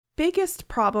biggest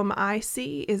problem I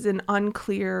see is an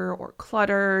unclear or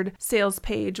cluttered sales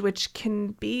page, which can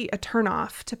be a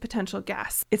turnoff to potential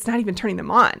guests. It's not even turning them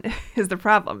on is the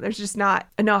problem. There's just not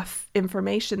enough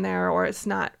information there, or it's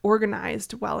not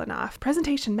organized well enough.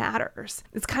 Presentation matters.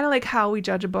 It's kind of like how we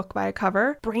judge a book by a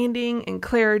cover. Branding and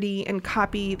clarity and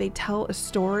copy, they tell a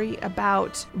story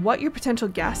about what your potential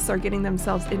guests are getting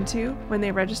themselves into when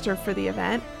they register for the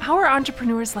event. How are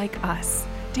entrepreneurs like us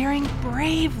daring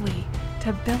bravely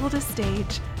to build a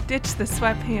stage, ditch the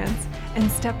sweatpants,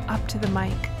 and step up to the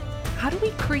mic? How do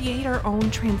we create our own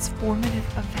transformative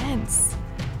events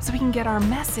so we can get our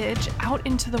message out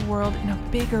into the world in a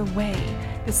bigger way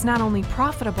that's not only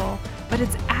profitable, but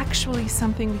it's actually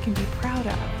something we can be proud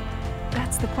of?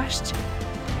 That's the question.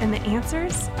 And the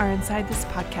answers are inside this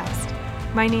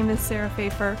podcast. My name is Sarah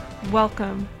Pfeiffer.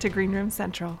 Welcome to Green Room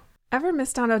Central. Ever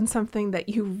missed out on something that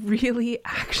you really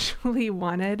actually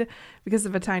wanted because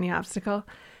of a tiny obstacle?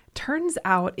 Turns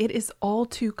out it is all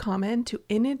too common to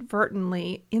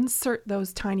inadvertently insert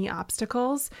those tiny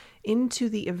obstacles into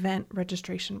the event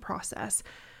registration process.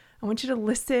 I want you to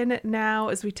listen now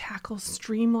as we tackle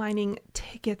streamlining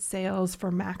ticket sales for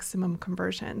maximum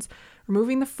conversions,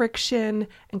 removing the friction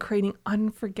and creating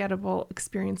unforgettable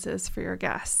experiences for your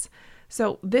guests.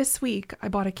 So this week I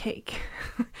bought a cake,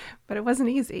 but it wasn't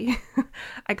easy.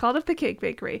 I called up the cake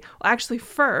bakery. Well, actually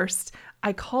first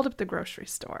I called up the grocery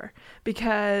store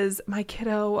because my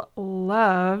kiddo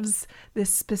loves this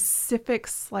specific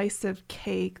slice of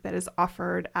cake that is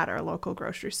offered at our local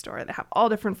grocery store. They have all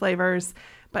different flavors,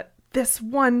 but this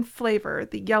one flavor,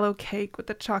 the yellow cake with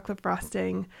the chocolate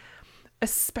frosting,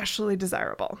 especially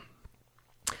desirable.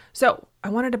 So I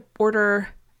wanted to order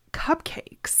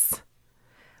cupcakes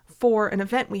for an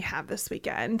event we have this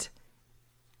weekend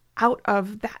out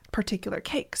of that particular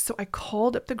cake. So I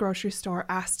called up the grocery store,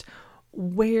 asked,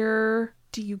 where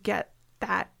do you get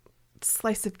that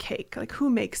slice of cake? Like,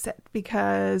 who makes it?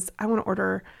 Because I want to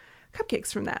order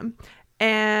cupcakes from them.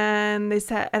 And I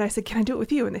said, can I do it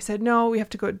with you? And they said, no, we have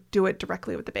to go do it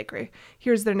directly with the bakery.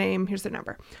 Here's their name. Here's their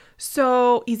number.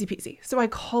 So easy peasy. So I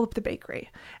call up the bakery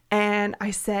and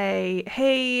I say,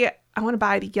 hey, I want to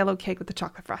buy the yellow cake with the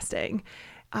chocolate frosting.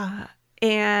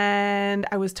 And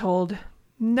I was told,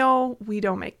 no, we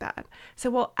don't make that. So,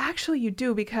 well, actually you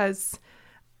do, because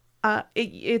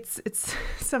it's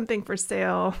something for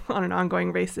sale on an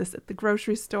ongoing basis at the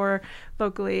grocery store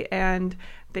locally, and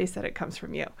they said it comes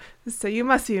from you. So you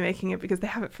must be making it because they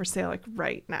have it for sale like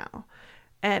right now.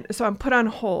 And so I'm put on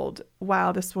hold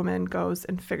while this woman goes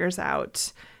and figures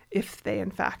out if they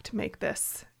in fact make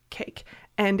this cake.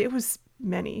 And it was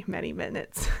many, many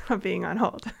minutes of being on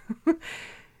hold.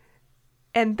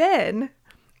 And then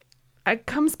it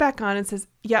comes back on and says,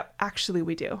 yep, actually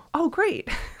we do. Oh, great.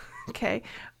 Okay.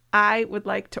 I would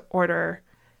like to order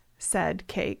said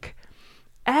cake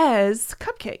as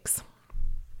cupcakes.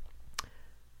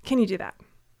 Can you do that?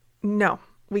 No,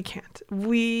 we can't.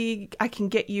 I can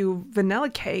get you vanilla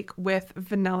cake with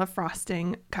vanilla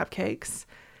frosting cupcakes.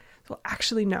 Well,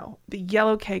 actually, no. The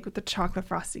yellow cake with the chocolate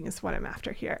frosting is what I'm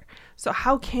after here. So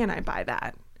how can I buy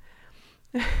that?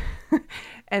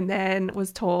 And then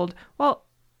was told, well,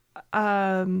 we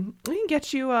can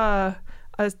get you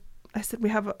I said, we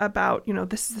have about,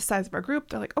 this is the size of our group.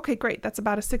 They're like, okay, great. That's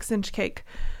about a 6-inch cake.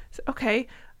 So, okay.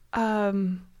 How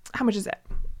much is it?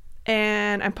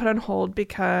 And I'm put on hold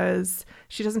because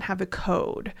she doesn't have the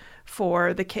code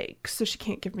for the cake, so she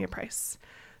can't give me a price.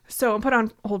 So I'm put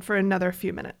on hold for another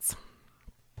few minutes.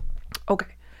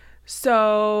 Okay.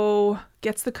 So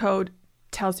gets the code,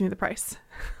 tells me the price.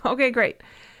 Okay, great.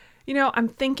 I'm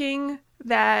thinking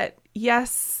that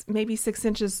yes, maybe 6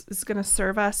 inches is going to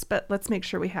serve us, but let's make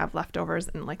sure we have leftovers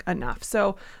and like enough.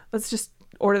 So let's just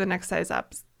order the next size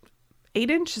up.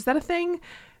 8-inch, is that a thing?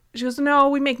 She goes, no,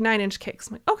 we make 9-inch cakes.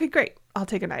 I'm like, okay, great. I'll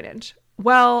take a 9-inch.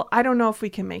 Well, I don't know if we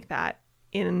can make that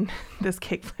in this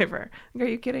cake flavor. Are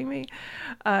you kidding me?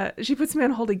 She puts me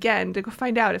on hold again to go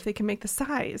find out if they can make the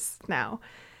size now.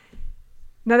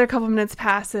 Another couple minutes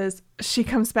passes. She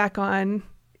comes back on.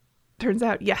 Turns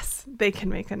out, yes, they can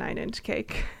make a 9-inch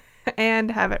cake and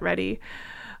have it ready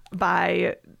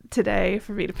by today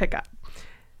for me to pick up.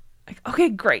 Like, okay,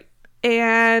 great.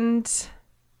 And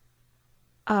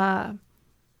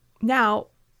now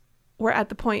we're at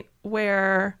the point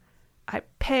where I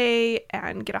pay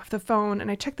and get off the phone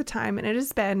and I check the time, and it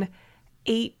has been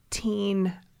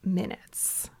 18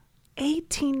 minutes.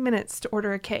 18 minutes to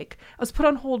order a cake. I was put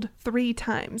on hold 3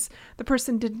 times. The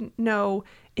person didn't know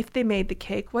if they made the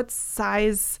cake, what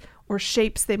size or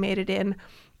shapes they made it in,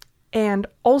 and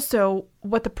also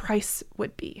what the price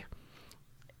would be.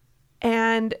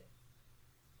 And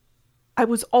I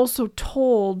was also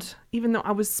told, even though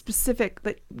I was specific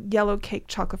that yellow cake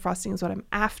chocolate frosting is what I'm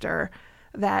after,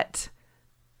 that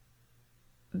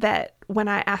when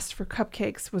I asked for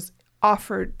cupcakes was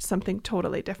offered something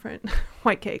totally different,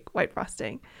 white cake, white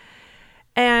frosting.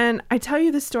 And I tell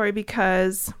you this story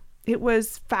because it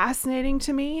was fascinating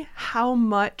to me how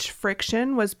much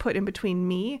friction was put in between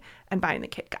me and buying the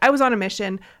cake. I was on a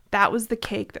mission. That was the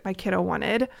cake that my kiddo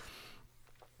wanted.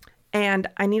 And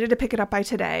I needed to pick it up by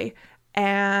today.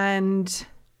 And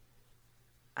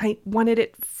I wanted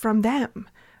it from them.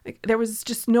 Like, there was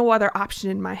just no other option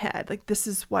in my head. Like, this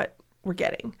is what we're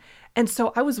getting. And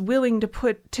so I was willing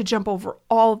to jump over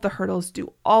all of the hurdles,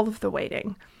 do all of the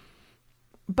waiting.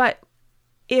 But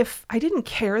if I didn't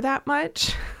care that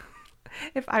much,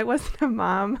 if I wasn't a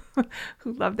mom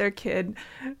who loved their kid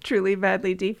truly,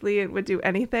 madly, deeply, and would do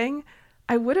anything,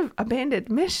 I would have abandoned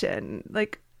mission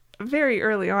like very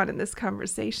early on in this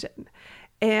conversation.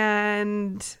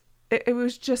 And it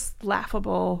was just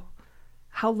laughable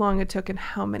how long it took and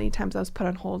how many times I was put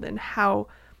on hold and how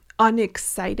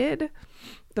unexcited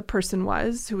the person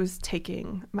was who was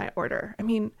taking my order. I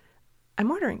mean,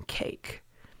 I'm ordering cake.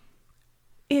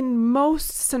 In most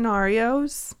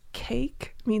scenarios,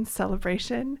 cake means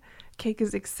celebration. Cake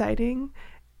is exciting.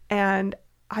 And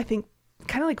I think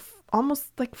kind of like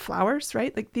almost like flowers,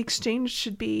 right? Like the exchange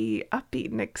should be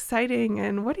upbeat and exciting.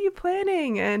 And what are you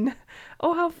planning? And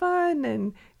oh, how fun.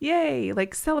 And yay,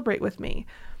 like celebrate with me.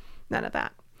 None of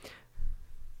that.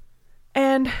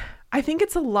 And I think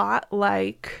it's a lot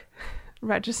like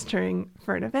registering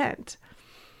for an event.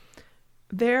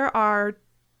 There are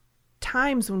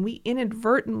times when we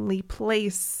inadvertently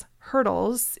place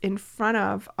hurdles in front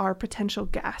of our potential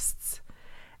guests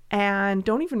and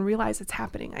don't even realize it's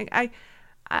happening. I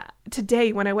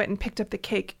today when I went and picked up the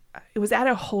cake, it was at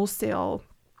a wholesale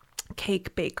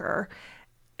cake baker.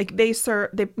 Like they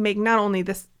make not only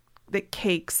the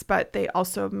cakes, but they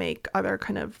also make other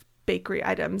kind of bakery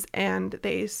items, and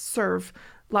they serve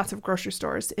lots of grocery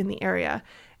stores in the area.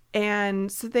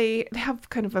 And so they have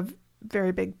kind of a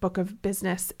very big book of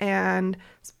business and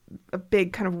a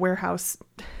big kind of warehouse,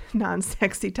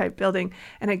 non-sexy type building.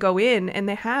 And I go in and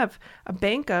they have a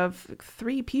bank of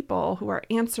 3 people who are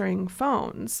answering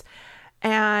phones.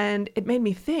 And it made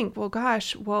me think, well,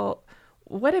 gosh, what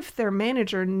if their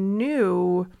manager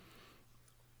knew,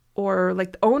 or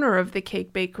like the owner of the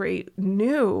cake bakery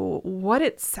knew what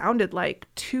it sounded like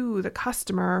to the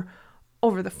customer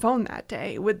over the phone that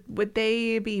day? Would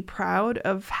they be proud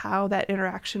of how that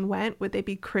interaction went? Would they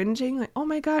be cringing? Like, oh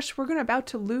my gosh, we're about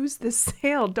to lose this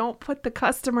sale. Don't put the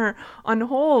customer on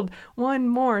hold one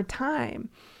more time.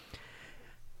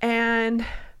 And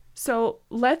so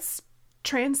let's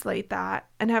translate that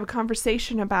and have a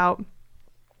conversation about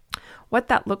what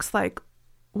that looks like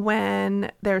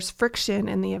when there's friction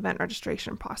in the event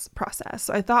registration process.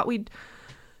 So I thought we'd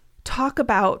talk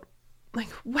about like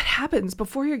what happens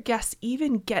before your guests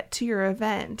even get to your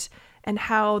event and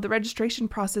how the registration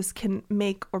process can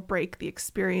make or break the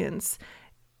experience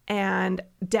and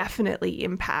definitely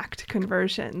impact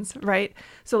conversions, right?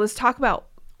 So let's talk about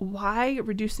why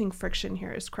reducing friction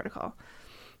here is critical.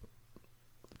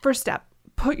 First step,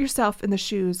 put yourself in the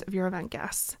shoes of your event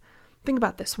guests. Think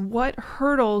about this. What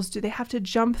hurdles do they have to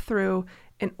jump through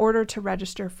in order to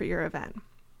register for your event?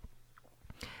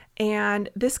 And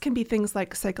this can be things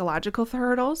like psychological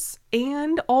hurdles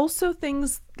and also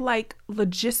things like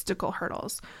logistical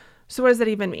hurdles. So what does that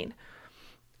even mean?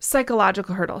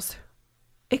 Psychological hurdles.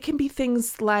 It can be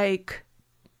things like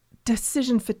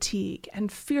decision fatigue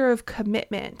and fear of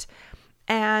commitment,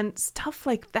 and stuff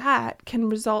like that can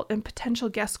result in potential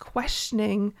guests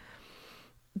questioning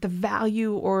the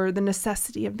value or the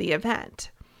necessity of the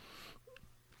event.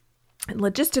 And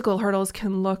logistical hurdles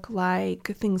can look like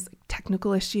things like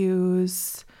technical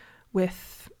issues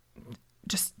with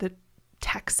just the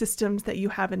tech systems that you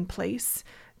have in place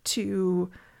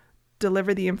to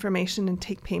deliver the information and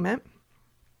take payment,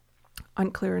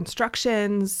 unclear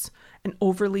instructions, an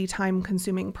overly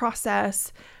time-consuming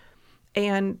process.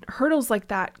 And hurdles like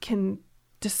that can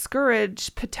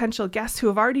discourage potential guests who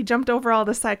have already jumped over all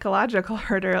the psychological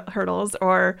hurdles,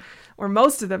 or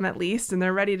most of them at least, and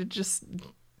they're ready to just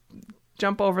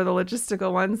jump over the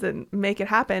logistical ones and make it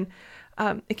happen.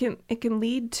 It can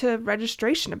lead to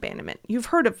registration abandonment. You've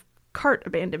heard of cart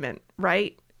abandonment,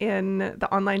 right? In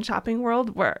the online shopping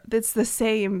world, where it's the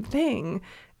same thing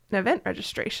in event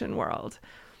registration world.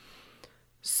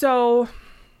 So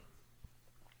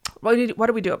what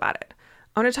do we do about it?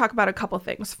 I want to talk about a couple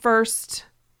things. First,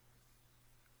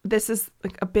 this is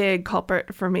like a big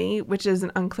culprit for me, which is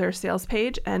an unclear sales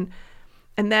page. And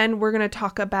And then we're going to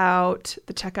talk about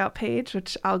the checkout page,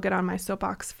 which I'll get on my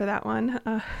soapbox for that one.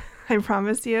 I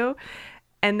promise you.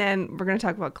 And then we're going to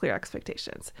talk about clear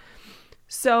expectations.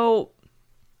 So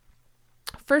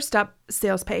first up,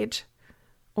 sales page.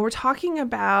 When we're talking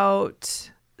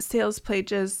about sales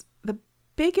pages, the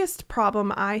biggest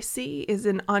problem I see is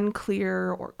an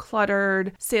unclear or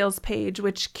cluttered sales page,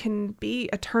 which can be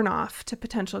a turnoff to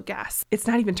potential guests. It's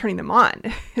not even turning them on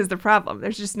is the problem.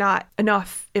 There's just not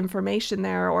enough information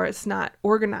there, or it's not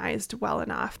organized well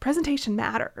enough. Presentation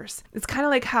matters. It's kind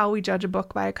of like how we judge a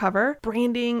book by a cover.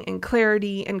 Branding and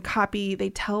clarity and copy,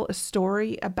 they tell a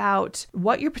story about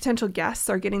what your potential guests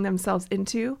are getting themselves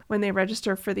into when they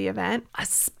register for the event,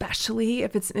 especially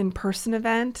if it's an in-person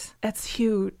event. That's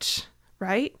huge.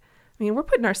 Right? I mean, we're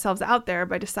putting ourselves out there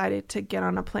by deciding to get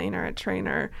on a plane or a train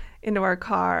or into our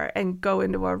car and go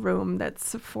into a room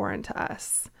that's foreign to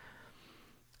us.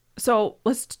 So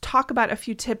let's talk about a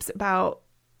few tips about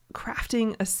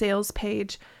crafting a sales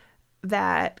page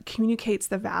that communicates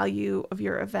the value of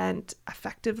your event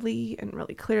effectively and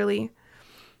really clearly.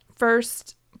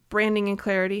 First, branding and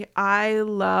clarity. I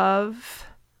love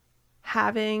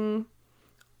having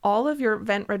all of your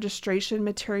event registration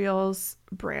materials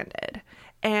branded,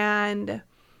 and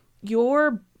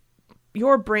your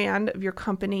brand of your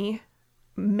company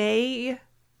may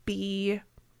be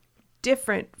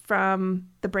different from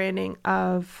the branding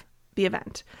of the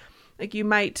event. Like you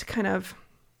might kind of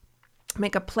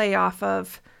make a play off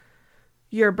of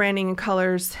your branding and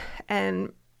colors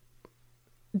and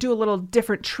do a little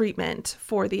different treatment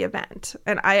for the event.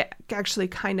 And I actually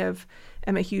kind of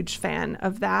am a huge fan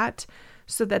of that,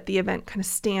 so that the event kind of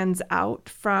stands out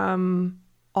from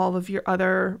all of your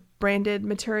other branded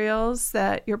materials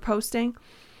that you're posting,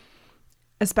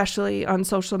 especially on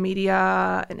social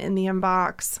media and in the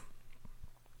inbox.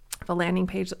 The landing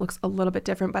page that looks a little bit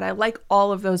different, but I like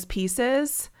all of those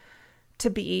pieces to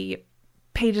be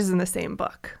pages in the same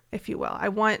book, if you will. I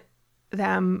want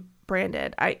them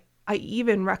branded. I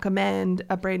even recommend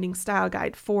a branding style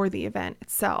guide for the event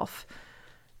itself.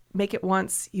 Make it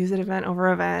once, use it event over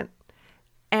event.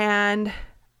 And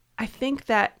I think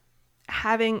that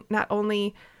having not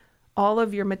only all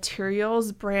of your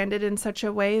materials branded in such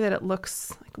a way that it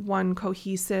looks like one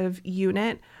cohesive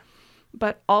unit,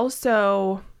 but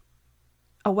also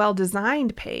a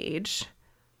well-designed page,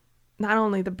 not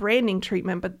only the branding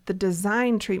treatment, but the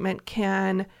design treatment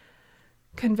can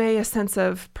convey a sense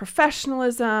of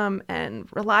professionalism and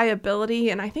reliability.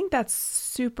 And I think that's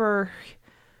super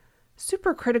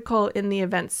critical in the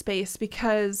event space,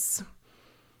 because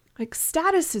like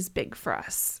status is big for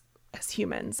us as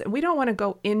humans, and we don't want to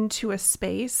go into a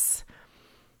space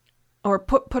or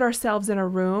put ourselves in a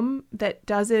room that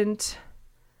doesn't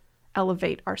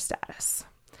elevate our status.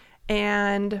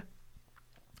 And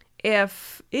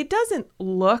if it doesn't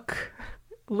look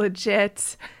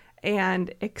legit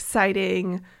and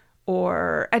exciting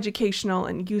or educational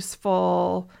and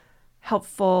useful,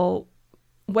 helpful,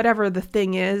 whatever the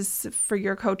thing is for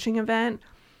your coaching event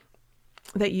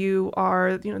that you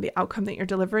are, the outcome that you're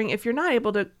delivering, if you're not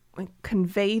able to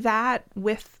convey that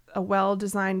with a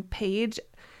well-designed page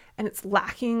and it's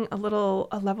lacking a level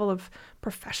of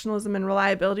professionalism and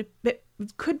reliability, it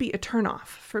could be a turnoff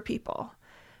for people.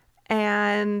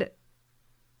 And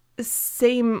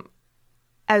same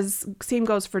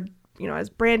goes for, as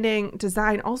branding,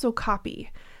 design, also copy.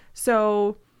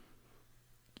 So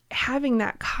having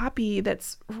that copy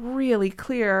that's really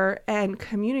clear and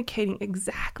communicating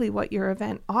exactly what your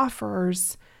event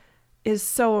offers is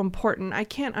so important. I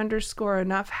can't underscore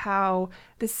enough how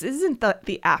this isn't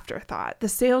the afterthought. The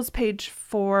sales page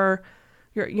for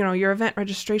your event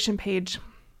registration page,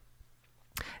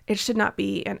 it should not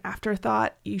be an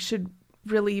afterthought. You should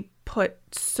really put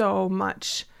so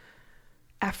much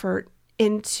effort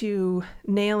into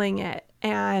nailing it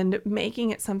and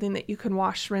making it something that you can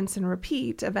wash, rinse, and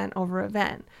repeat event over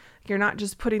event. You're not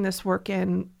just putting this work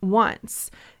in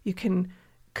once. You can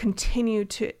continue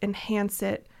to enhance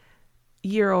it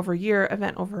year over year,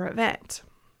 event over event.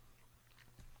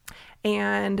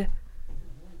 And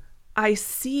I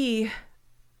see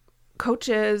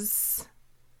coaches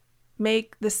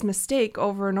make this mistake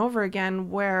over and over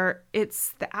again where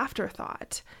it's the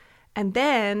afterthought. And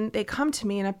then they come to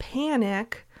me in a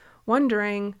panic,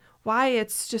 wondering why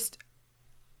it's just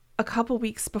a couple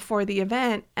weeks before the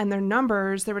event and their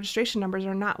registration numbers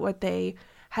are not what they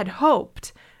had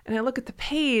hoped. And I look at the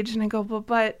page and I go, well,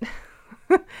 but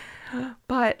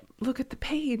look at the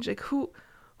page. Like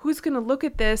who's going to look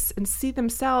at this and see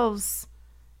themselves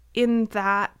in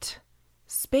that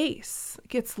space?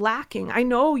 Like it's lacking. I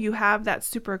know you have that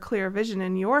super clear vision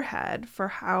in your head for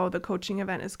how the coaching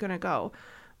event is going to go,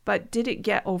 but did it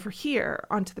get over here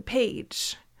onto the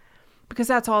page? Because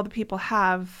that's all the people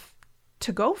have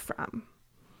to go from.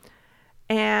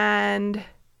 And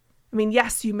I mean,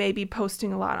 yes, you may be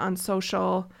posting a lot on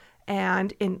social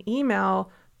and in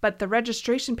email, but the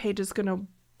registration page is going to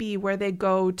be where they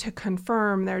go to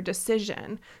confirm their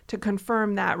decision, to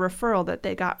confirm that referral that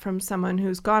they got from someone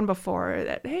who's gone before,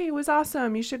 that, hey, it was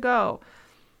awesome, you should go.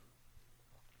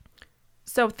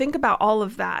 So think about all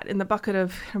of that in the bucket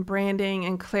of branding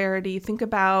and clarity. Think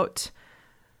about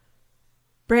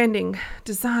branding,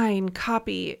 design,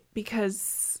 copy,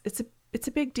 because it's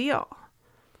a big deal.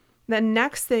 The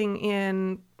next thing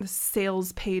in the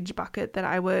sales page bucket that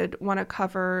I would want to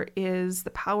cover is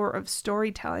the power of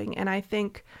storytelling. And I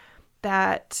think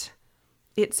that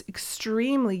it's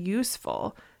extremely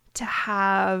useful to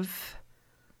have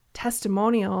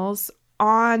testimonials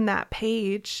on that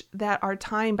page that are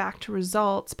tying back to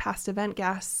results, past event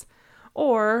guests,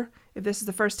 or if this is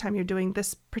the first time you're doing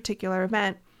this particular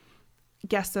event,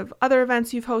 guests of other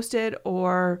events you've hosted,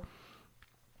 or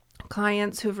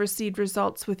clients who've received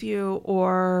results with you,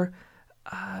 or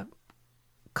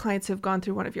clients who've gone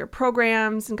through one of your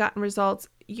programs and gotten results.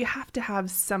 You have to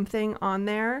have something on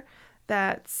there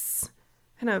that's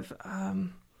kind of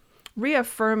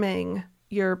reaffirming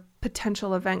your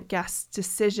potential event guest's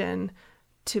decision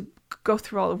to go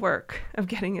through all the work of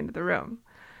getting into the room.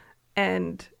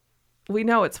 And we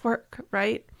know it's work,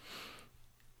 right?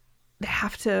 They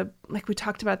have to, like we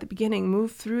talked about at the beginning,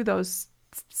 move through those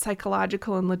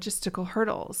psychological and logistical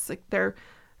hurdles. Like they're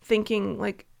thinking,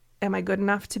 like, am I good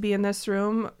enough to be in this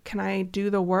room? Can I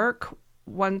do the work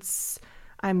once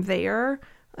I'm there?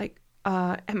 Like,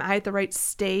 am I at the right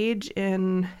stage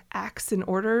in acts in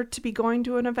order to be going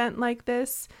to an event like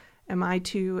this? Am I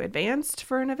too advanced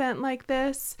for an event like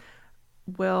this?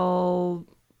 Will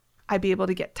I be able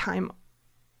to get time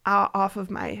off of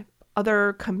my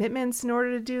other commitments in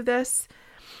order to do this?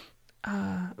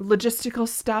 Logistical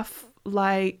stuff,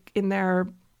 like in their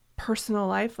personal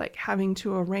life, like having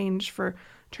to arrange for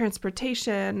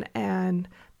transportation and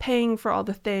paying for all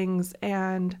the things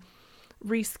and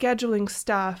rescheduling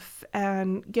stuff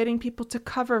and getting people to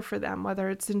cover for them, whether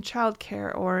it's in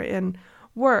childcare or in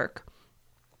work.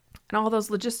 And all those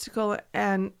logistical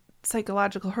and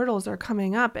psychological hurdles are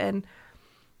coming up, and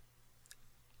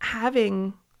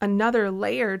having another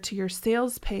layer to your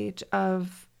sales page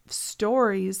of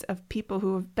stories of people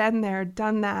who have been there,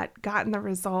 done that, gotten the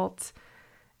results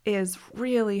is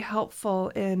really helpful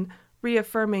in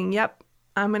reaffirming, yep,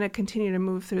 I'm going to continue to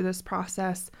move through this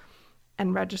process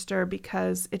and register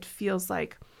because it feels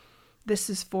like this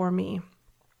is for me.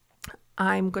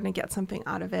 I'm going to get something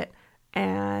out of it.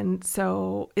 And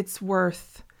so it's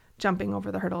worth jumping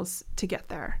over the hurdles to get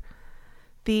there.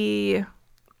 The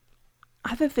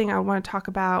other thing I want to talk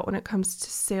about when it comes to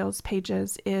sales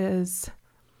pages is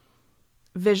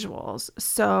visuals.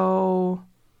 So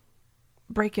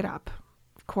break it up.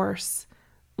 Of course,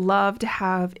 love to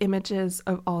have images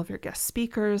of all of your guest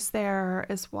speakers there,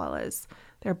 as well as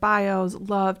their bios.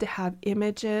 Love to have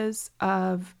images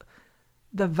of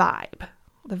the vibe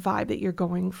that you're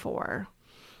going for.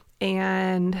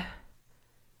 And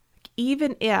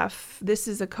even if this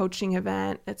is a coaching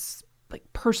event, it's like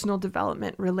personal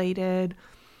development related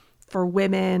for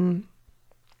women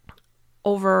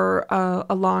over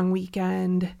a long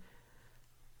weekend,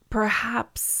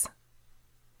 perhaps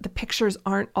the pictures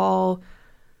aren't all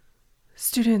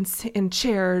students in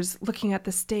chairs looking at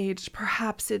the stage.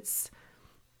 Perhaps it's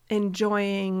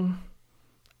enjoying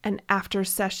an after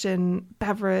session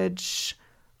beverage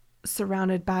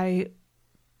surrounded by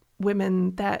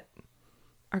women that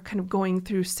are kind of going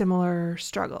through similar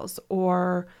struggles,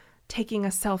 or taking a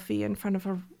selfie in front of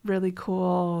a really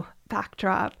cool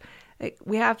backdrop.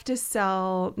 We have to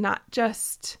sell not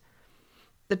just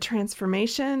the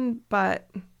transformation, but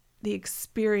the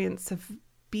experience of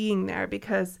being there,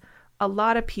 because a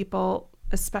lot of people,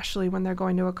 especially when they're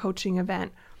going to a coaching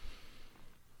event,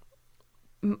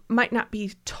 might not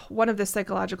be one of the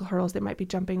psychological hurdles they might be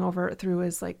jumping over through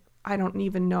is like, I don't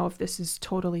even know if this is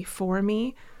totally for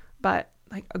me, but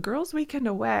like a girls' weekend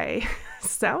away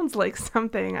sounds like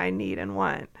something I need and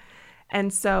want.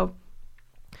 And so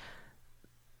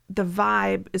the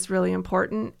vibe is really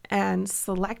important, and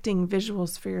selecting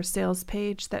visuals for your sales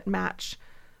page that match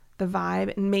the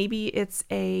vibe. And maybe it's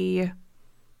a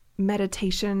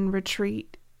meditation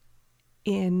retreat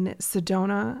in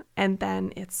Sedona, and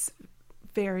then it's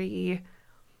very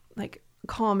like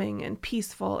calming and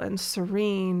peaceful and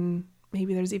serene.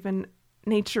 Maybe there's even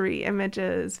nature-y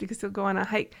images because you'll go on a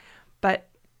hike, but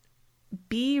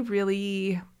be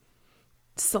really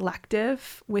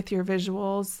selective with your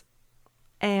visuals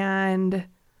and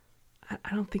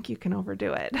I don't think you can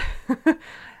overdo it.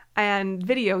 And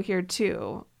video here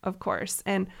too, of course.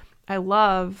 And I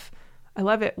love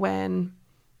it when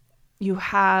you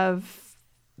have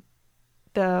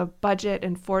the budget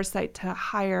and foresight to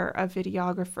hire a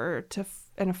videographer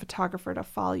and a photographer to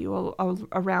follow you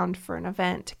around for an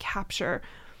event to capture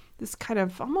this kind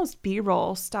of almost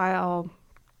B-roll style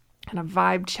kind of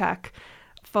vibe check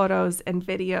photos and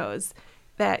videos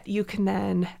that you can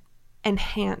then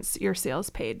enhance your sales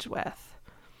page with.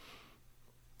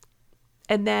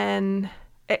 And then,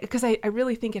 because I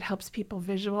really think it helps people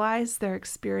visualize their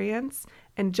experience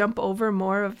and jump over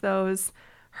more of those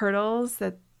hurdles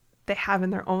that they have in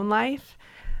their own life.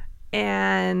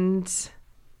 And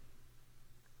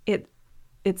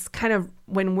it's kind of,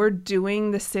 when we're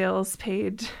doing the sales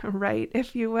page right,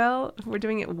 if you will, if we're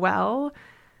doing it well,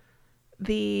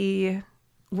 we're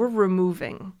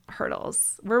removing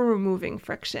hurdles. We're removing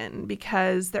friction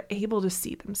because they're able to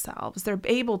see themselves. They're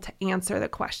able to answer the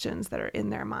questions that are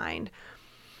in their mind.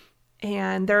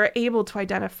 And they're able to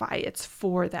identify it's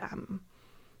for them.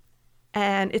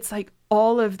 And it's like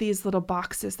all of these little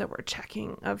boxes that we're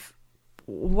checking of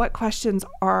what questions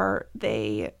are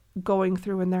they going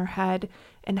through in their head,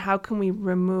 and how can we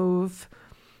remove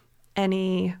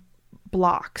any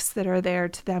blocks that are there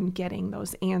to them getting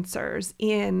those answers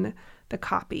in the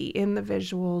copy, in the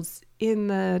visuals, in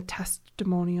the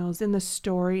testimonials, in the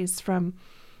stories from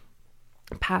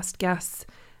past guests,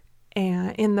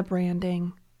 and in the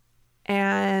branding.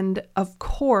 And of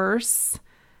course,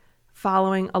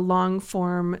 following a long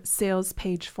form sales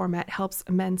page format helps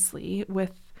immensely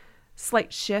with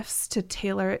slight shifts to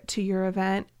tailor it to your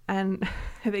event. And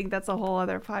I think that's a whole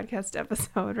other podcast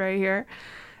episode right here.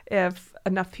 If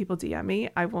enough people DM me,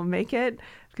 I will make it,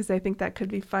 because I think that could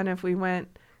be fun if we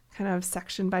went kind of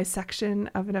section by section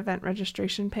of an event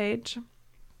registration page.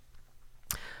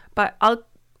 But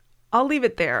I'll leave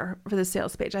it there for the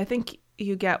sales page. I think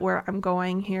you get where I'm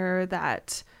going here,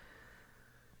 that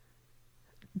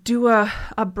do a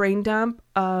brain dump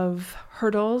of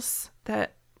hurdles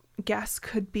that guests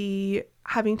could be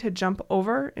having to jump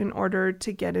over in order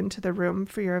to get into the room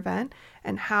for your event,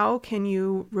 and how can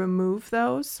you remove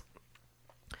those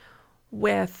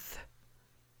with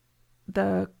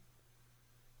the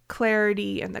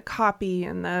clarity and the copy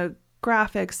and the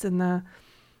graphics and the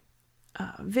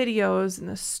videos and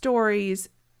the stories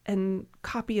and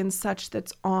copy and such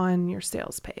that's on your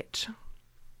sales page.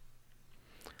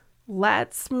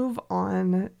 Let's move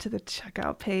on to the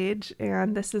checkout page.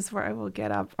 And this is where I will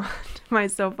get up on my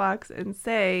soapbox and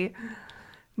say,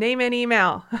 name and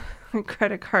email,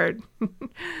 credit card,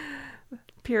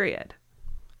 period.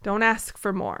 Don't ask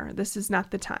for more. This is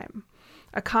not the time.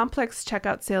 A complex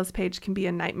checkout sales page can be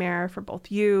a nightmare for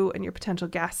both you and your potential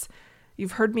guests.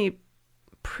 You've heard me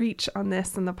preach on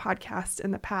this in the podcast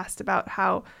in the past about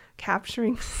how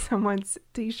capturing someone's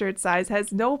t-shirt size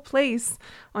has no place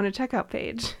on a checkout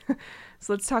page.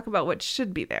 So let's talk about what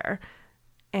should be there.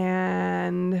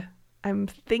 And I'm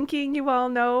thinking you all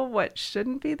know what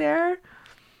shouldn't be there.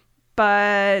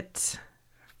 But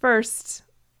first,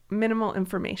 minimal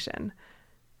information.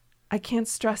 I can't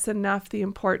stress enough the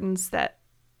importance that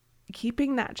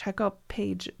keeping that checkout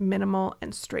page minimal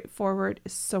and straightforward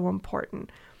is so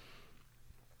important.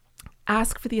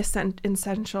 Ask for the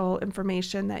essential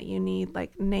information that you need,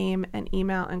 like name and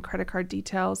email and credit card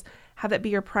details. Have that be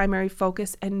your primary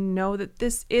focus, and know that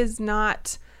this is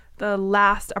not the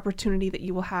last opportunity that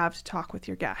you will have to talk with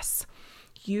your guests.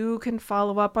 You can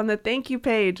follow up on the thank you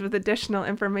page with additional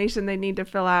information they need to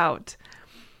fill out.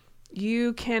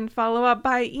 You can follow up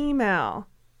by email.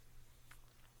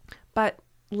 But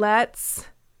let's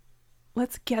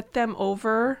get them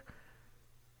over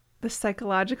the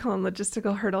psychological and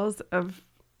logistical hurdles of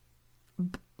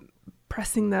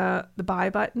pressing the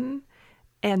buy button,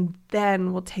 and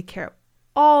then we'll take care of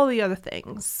all the other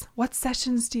things. What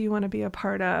sessions do you want to be a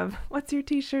part of? What's your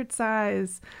t-shirt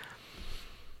size?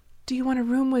 Do you want a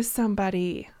room with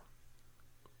somebody?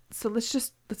 So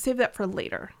let's save that for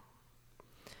later.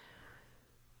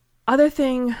 Other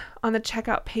thing on the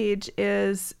checkout page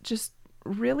is just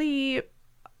really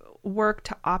work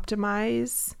to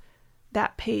optimize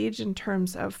that page in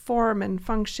terms of form and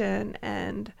function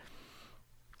and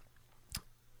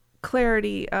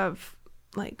clarity of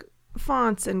like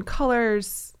fonts and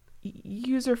colors,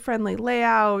 user-friendly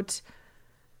layout,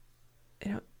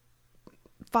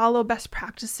 follow best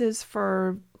practices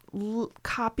for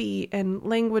copy and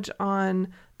language on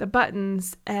the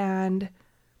buttons, and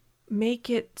make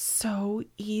it so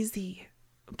easy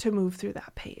to move through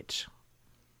that page.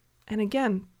 And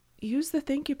again, use the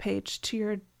thank you page to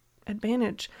your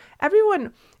advantage.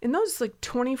 Everyone in those like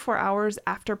 24 hours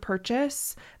after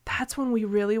purchase, that's when we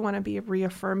really want to be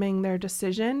reaffirming their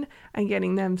decision and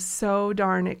getting them so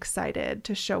darn excited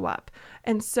to show up.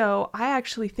 And so I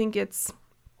actually think it's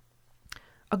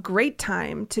a great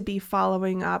time to be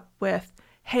following up with,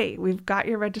 hey, we've got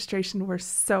your registration. We're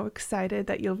so excited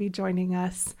that you'll be joining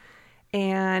us.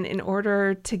 And in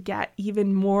order to get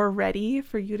even more ready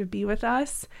for you to be with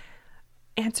us,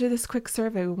 answer this quick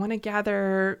survey. We want to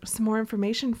gather some more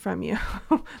information from you,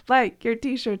 like your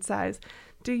t-shirt size.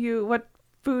 What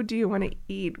food do you want to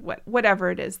eat? Whatever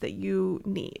it is that you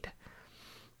need.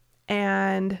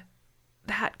 And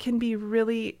that can be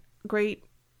really great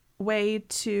way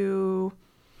to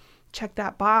check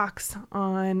that box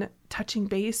on touching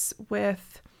base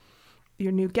with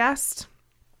your new guest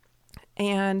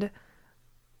and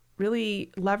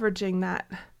really leveraging that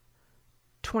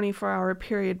 24-hour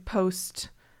period post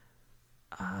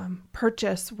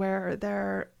purchase where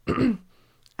they're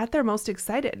at their most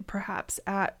excited, perhaps,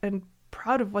 and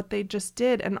proud of what they just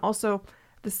did, and also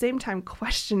at the same time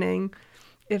questioning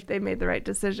if they made the right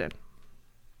decision.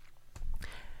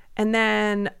 And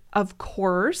then, of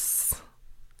course,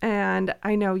 and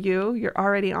I know you're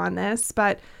already on this,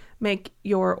 but make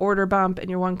your order bump and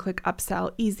your one-click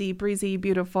upsell easy, breezy,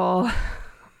 beautiful.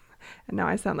 And now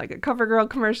I sound like a CoverGirl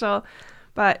commercial,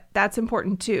 but that's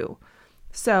important too.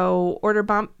 So order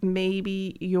bump,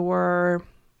 maybe you're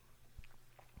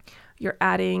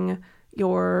adding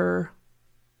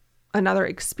another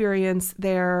experience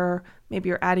there. Maybe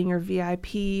you're adding your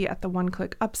VIP at the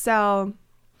one-click upsell.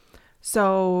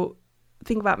 So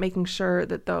think about making sure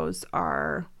that those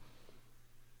are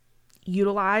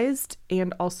utilized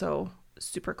and also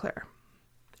super clear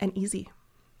and easy.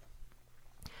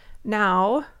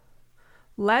 Now,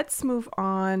 let's move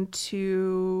on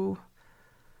to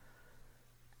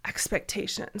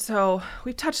expectations. So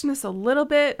we've touched on this a little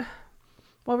bit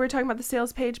while we were talking about the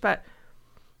sales page, but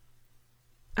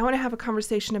I want to have a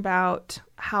conversation about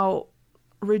how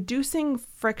reducing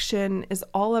friction is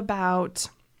all about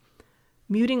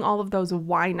muting all of those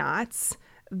why nots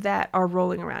that are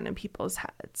rolling around in people's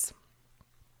heads.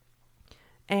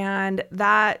 And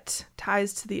that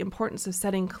ties to the importance of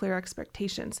setting clear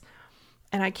expectations.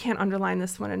 And I can't underline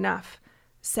this one enough.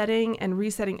 Setting and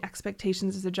resetting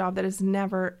expectations is a job that is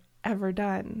never, ever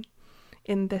done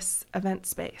in this event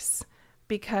space,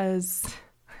 because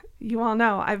you all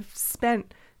know I've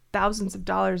spent thousands of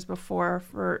dollars before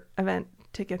for event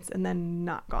tickets and then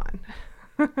not gone.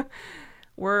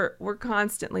 We're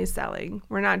constantly selling.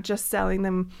 We're not just selling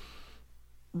them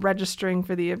registering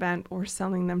for the event, we're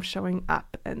selling them showing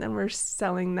up, and then we're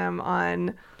selling them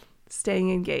on staying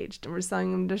engaged, and we're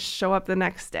selling them to show up the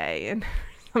next day, and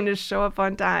them to show up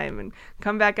on time and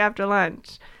come back after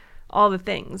lunch, all the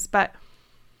things. But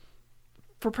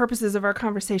for purposes of our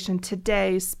conversation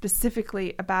today,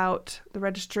 specifically about the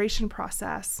registration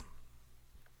process,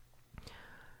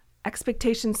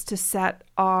 expectations to set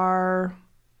are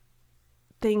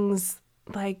things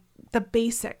like the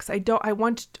basics. I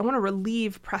want to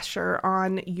relieve pressure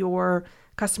on your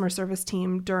customer service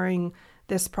team during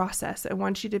this process. I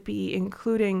want you to be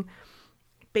including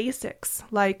basics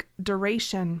like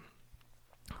duration,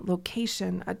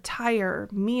 location, attire,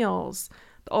 meals,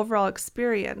 the overall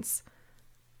experience.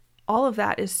 All of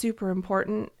that is super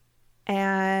important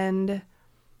and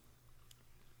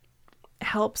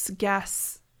helps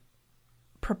guests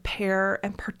prepare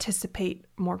and participate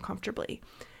more comfortably.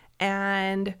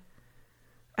 And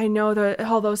I know that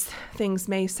all those things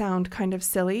may sound kind of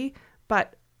silly,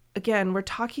 but again, we're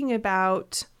talking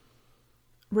about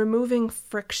removing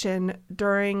friction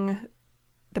during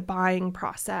the buying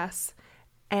process.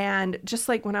 And just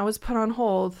like when I was put on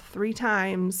hold 3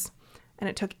 times and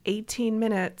it took 18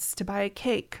 minutes to buy a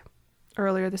cake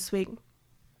earlier this week,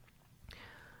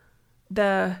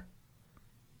 there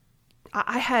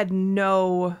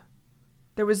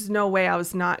was no way I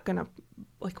was not going to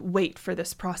wait for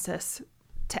this process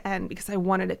to end because I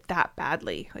wanted it that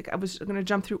badly. I was going to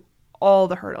jump through all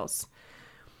the hurdles.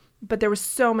 But there were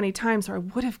so many times where I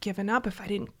would have given up if I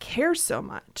didn't care so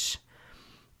much.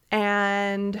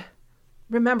 And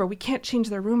remember, we can't change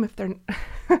their room if they're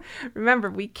remember,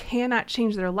 we cannot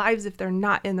change their lives if they're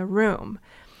not in the room.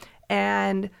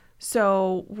 And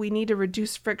so we need to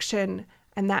reduce friction,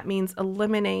 and that means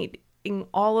eliminating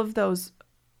all of those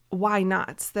why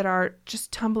nots that are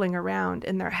just tumbling around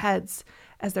in their heads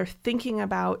as they're thinking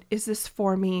about, is this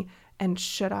for me, and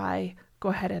should I go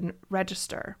ahead and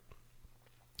register?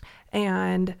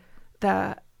 And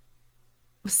the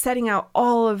setting out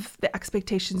all of the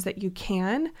expectations that you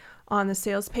can on the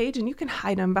sales page, and you can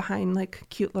hide them behind like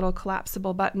cute little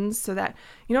collapsible buttons so that,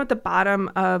 at the bottom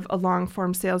of a long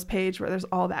form sales page where there's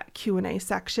all that Q&A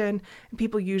section, and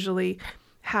people usually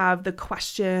have the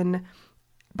question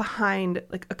behind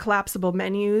like a collapsible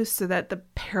menu so that the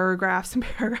paragraphs and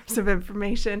paragraphs of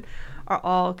information are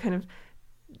all kind of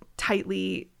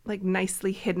tightly, like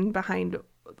nicely hidden behind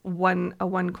one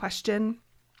question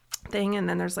thing. And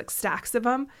then there's like stacks of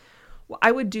them. Well,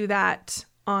 I would do that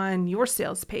on your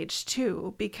sales page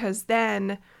too, because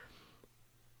then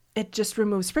it just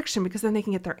removes friction, because then they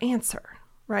can get their answer,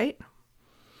 right?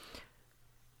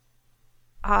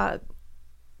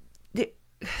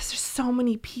 There's so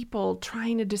many people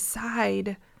trying to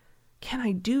decide, can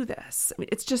I do this? I mean,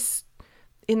 it's just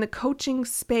in the coaching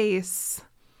space,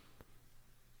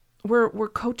 we're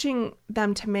coaching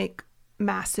them to make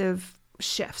massive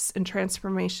shifts and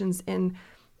transformations in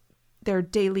their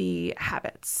daily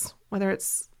habits, whether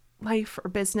it's life or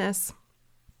business.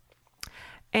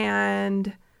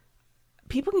 And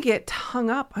people can get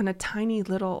hung up on a tiny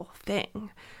little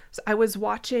thing. So I was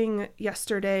watching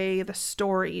yesterday the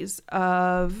stories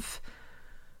of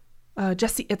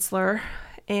Jesse Itzler,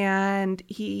 and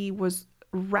he was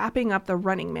wrapping up the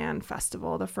Running Man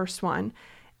Festival, the first one,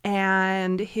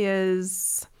 and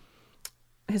his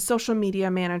social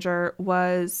media manager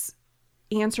was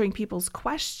answering people's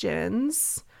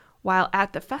questions while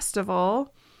at the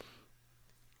festival.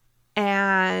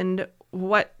 And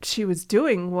what she was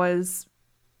doing was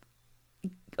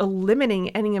eliminating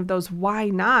any of those why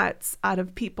nots out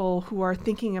of people who are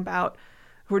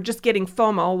just getting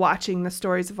FOMO watching the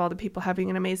stories of all the people having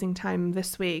an amazing time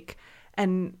this week,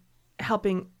 and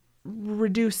helping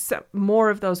reduce more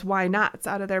of those why nots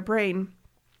out of their brain,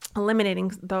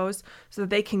 eliminating those so that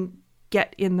they can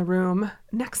get in the room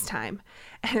next time.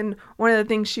 And one of the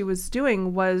things she was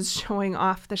doing was showing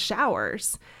off the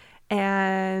showers.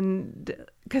 And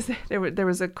because there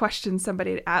was a question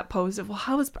somebody had posed of, well,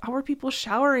 how are people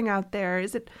showering out there?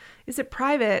 Is it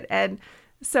private? And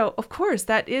so of course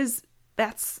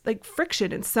that's like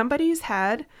friction in somebody's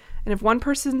head. And if one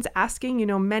person's asking,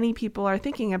 many people are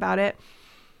thinking about it.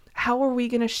 How are we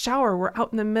going to shower? We're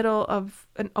out in the middle of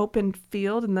an open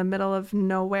field in the middle of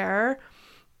nowhere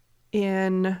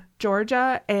in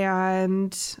Georgia.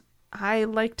 And I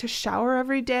like to shower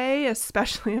every day,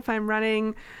 especially if I'm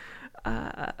running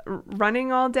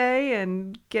all day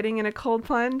and getting in a cold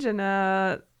plunge in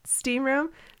a steam room.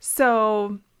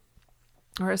 So,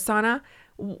 or a sauna.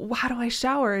 How do I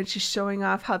shower? And she's showing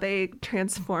off how they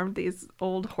transformed these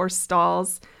old horse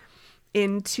stalls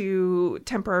into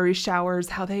temporary showers,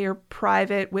 how they are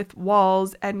private with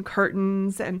walls and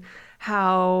curtains, and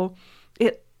how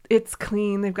it's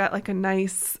clean. They've got like a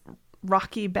nice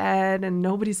rocky bed and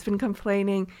nobody's been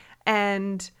complaining.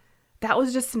 And that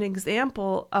was just an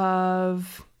example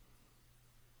of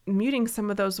muting some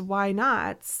of those why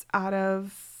nots out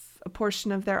of a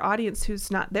portion of their audience who's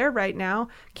not there right now,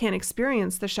 can't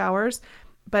experience the showers,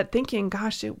 but thinking,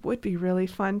 gosh, it would be really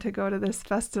fun to go to this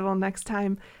festival next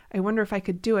time. I wonder if I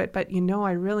could do it, but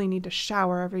I really need to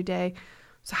shower every day.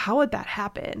 So how would that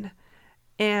happen?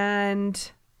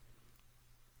 And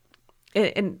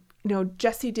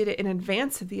Jesse did it in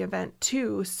advance of the event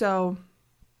too. So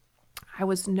I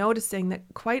was noticing that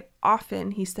quite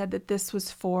often he said that this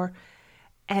was for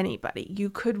anybody. You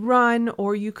could run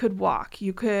or you could walk.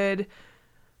 You could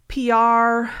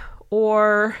PR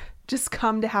or just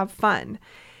come to have fun.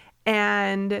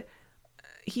 And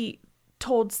he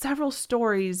told several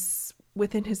stories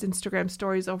within his Instagram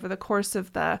stories over the course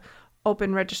of the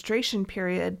open registration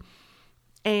period.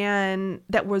 And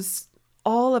that was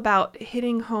all about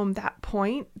hitting home that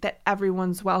point that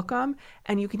everyone's welcome.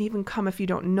 And you can even come if you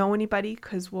don't know anybody,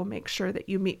 because we'll make sure that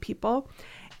you meet people.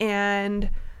 And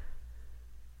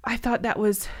I thought that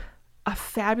was a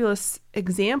fabulous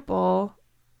example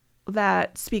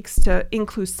that speaks to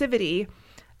inclusivity,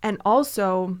 and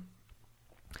also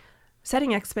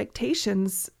setting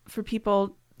expectations for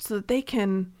people so that they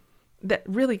can, that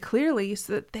really clearly,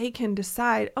 so that they can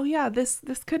decide, oh yeah, this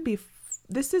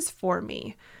is for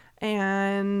me.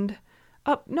 And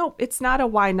no, it's not a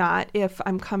why not if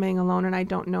I'm coming alone and I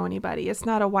don't know anybody. It's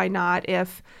not a why not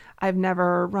if I've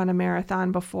never run a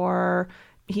marathon before.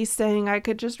 He's saying I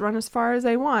could just run as far as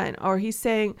I want. Or he's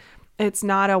saying it's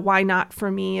not a why not for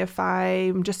me if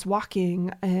I'm just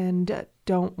walking and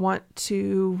don't want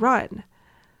to run.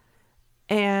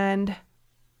 And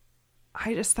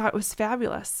I just thought it was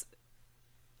fabulous.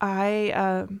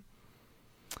 I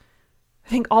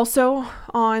think also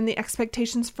on the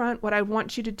expectations front, what I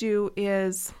want you to do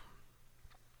is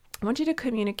I want you to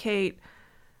communicate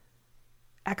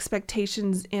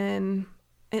expectations in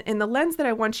the lens that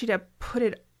I want you to put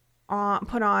it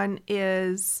put on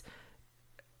is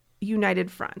United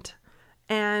Front.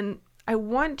 And I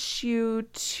want you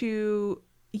to,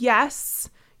 yes,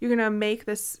 you're going to make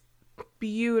this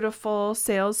beautiful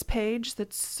sales page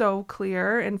that's so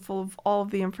clear and full of all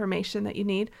of the information that you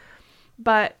need.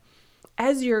 But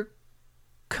as you're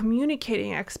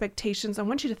communicating expectations, I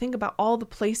want you to think about all the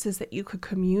places that you could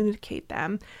communicate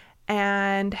them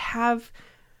and have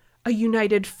a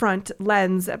united front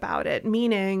lens about it,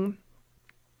 meaning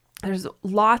there's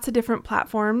lots of different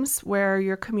platforms where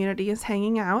your community is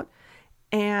hanging out.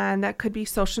 And that could be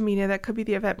social media, that could be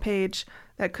the event page,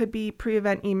 that could be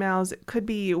pre-event emails, it could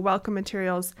be welcome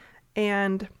materials.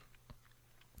 And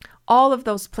all of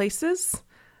those places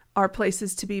are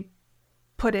places to be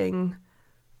putting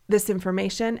this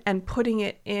information and putting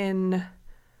it in.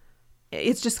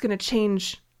 It's just going to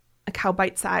change like how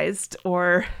bite-sized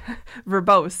or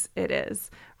verbose it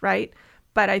is, right?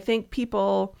 But I think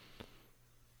people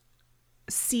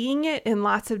seeing it in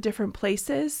lots of different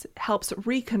places helps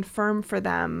reconfirm for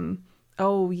them,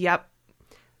 oh, yep,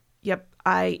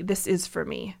 this is for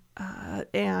me.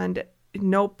 And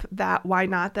nope, that why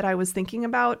not that I was thinking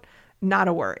about, not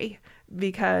a worry,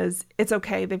 because it's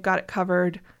okay. They've got it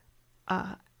covered.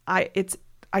 I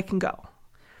can go.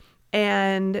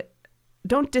 And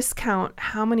don't discount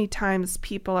how many times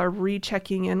people are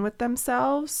rechecking in with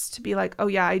themselves to be like, oh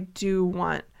yeah, I do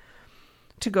want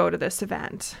to go to this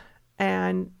event.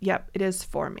 And yep, it is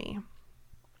for me.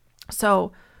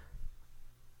 So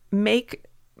make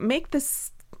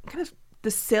this kind of the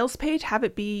sales page, have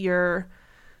it be your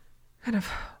kind of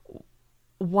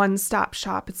one-stop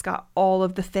shop. It's got all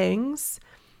of the things,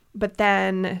 but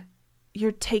then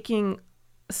you're taking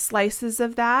slices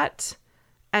of that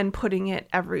and putting it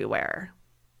everywhere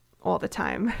all the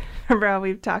time. Remember how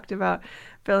we've talked about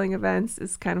filling events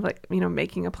is kind of like,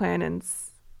 making a plan and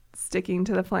sticking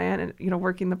to the plan and,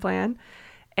 working the plan.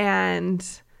 And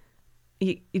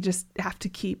you just have to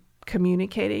keep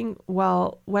communicating.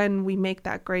 Well, when we make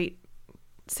that great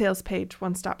sales page,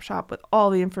 one-stop shop with all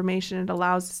the information, it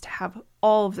allows us to have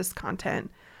all of this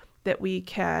content that we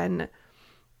can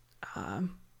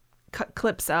cut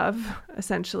clips of,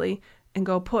 essentially, and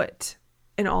go put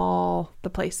in all the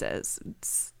places.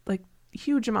 It's like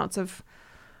huge amounts of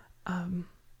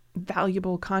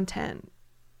valuable content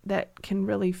that can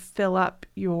really fill up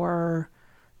your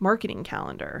marketing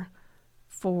calendar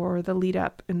for the lead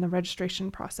up in the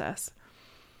registration process.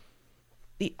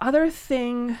 The other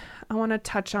thing I want to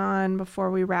touch on before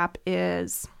we wrap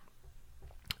is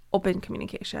open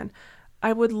communication.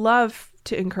 I would love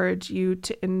to encourage you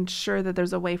to ensure that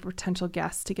there's a way for potential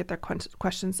guests to get their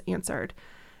questions answered.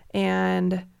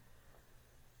 And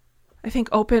I think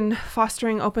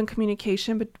fostering open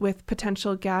communication with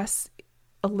potential guests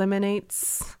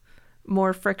eliminates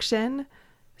more friction.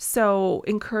 So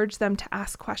encourage them to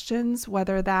ask questions,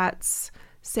 whether that's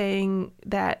saying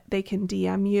that they can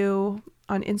DM you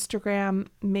on Instagram.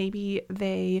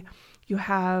 Maybe you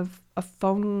have a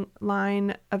phone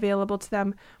line available to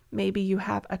them. Maybe you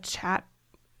have a chat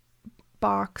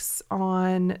box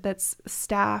that's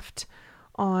staffed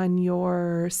on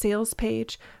your sales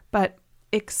page, but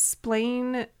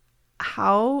explain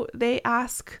how they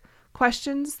ask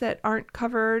questions that aren't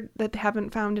covered, that they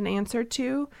haven't found an answer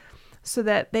to, so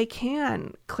that they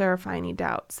can clarify any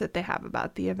doubts that they have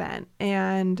about the event.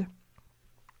 And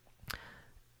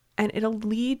it'll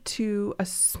lead to a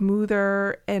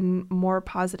smoother and more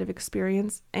positive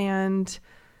experience and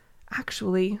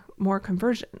actually more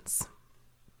conversions.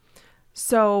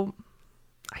 So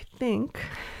I think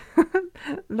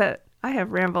that I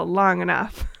have rambled long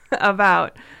enough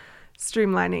about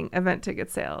streamlining event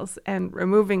ticket sales and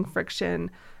removing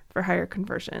friction for higher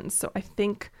conversions. So I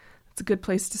think it's a good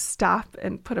place to stop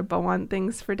and put a bow on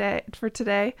things for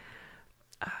today.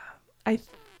 I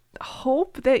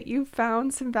hope that you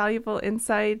found some valuable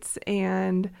insights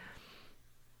and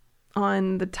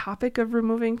on the topic of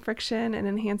removing friction and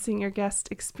enhancing your guest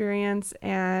experience.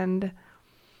 And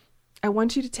I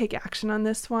want you to take action on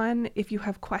this one. If you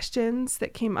have questions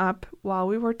that came up while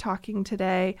we were talking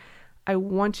today, I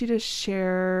want you to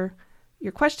share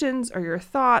your questions or your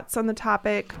thoughts on the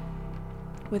topic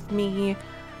with me.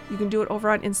 You can do it over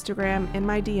on Instagram in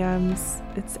my DMs.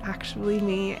 It's actually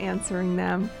me answering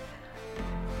them.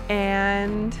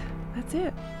 And that's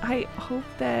it. I hope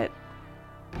that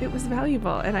it was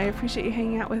valuable, and I appreciate you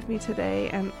hanging out with me today,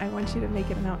 and I want you to make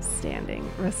it an outstanding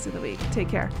rest of the week. Take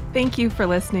care. Thank you for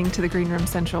listening to the Green Room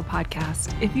Central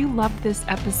podcast. If you loved this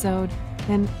episode,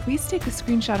 then please take a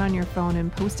screenshot on your phone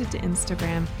and post it to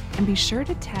Instagram, and be sure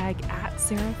to tag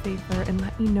 @SarahPfeiffer and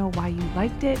let me know why you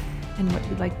liked it and what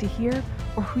you'd like to hear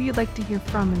or who you'd like to hear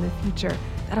from in the future.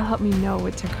 That'll help me know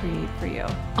what to create for you.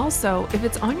 Also, if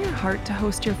it's on your heart to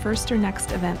host your first or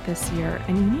next event this year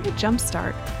and you need a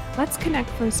jumpstart, let's connect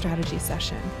for a strategy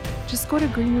session. Just go to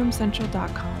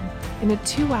greenroomcentral.com. In a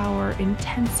 2-hour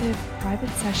intensive private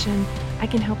session, I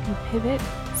can help you pivot,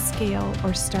 scale,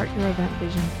 or start your event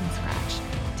vision from scratch.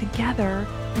 Together,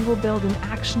 we will build an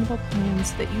actionable plan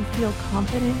so that you feel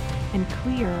confident and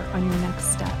clear on your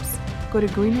next steps. Go to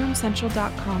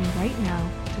greenroomcentral.com right now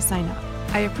to sign up.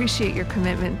 I appreciate your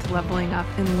commitment to leveling up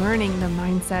and learning the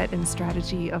mindset and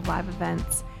strategy of live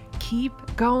events. Keep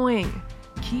going.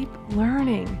 Keep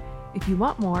learning. If you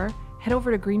want more, head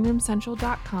over to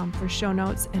greenroomcentral.com for show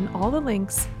notes and all the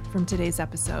links from today's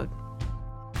episode.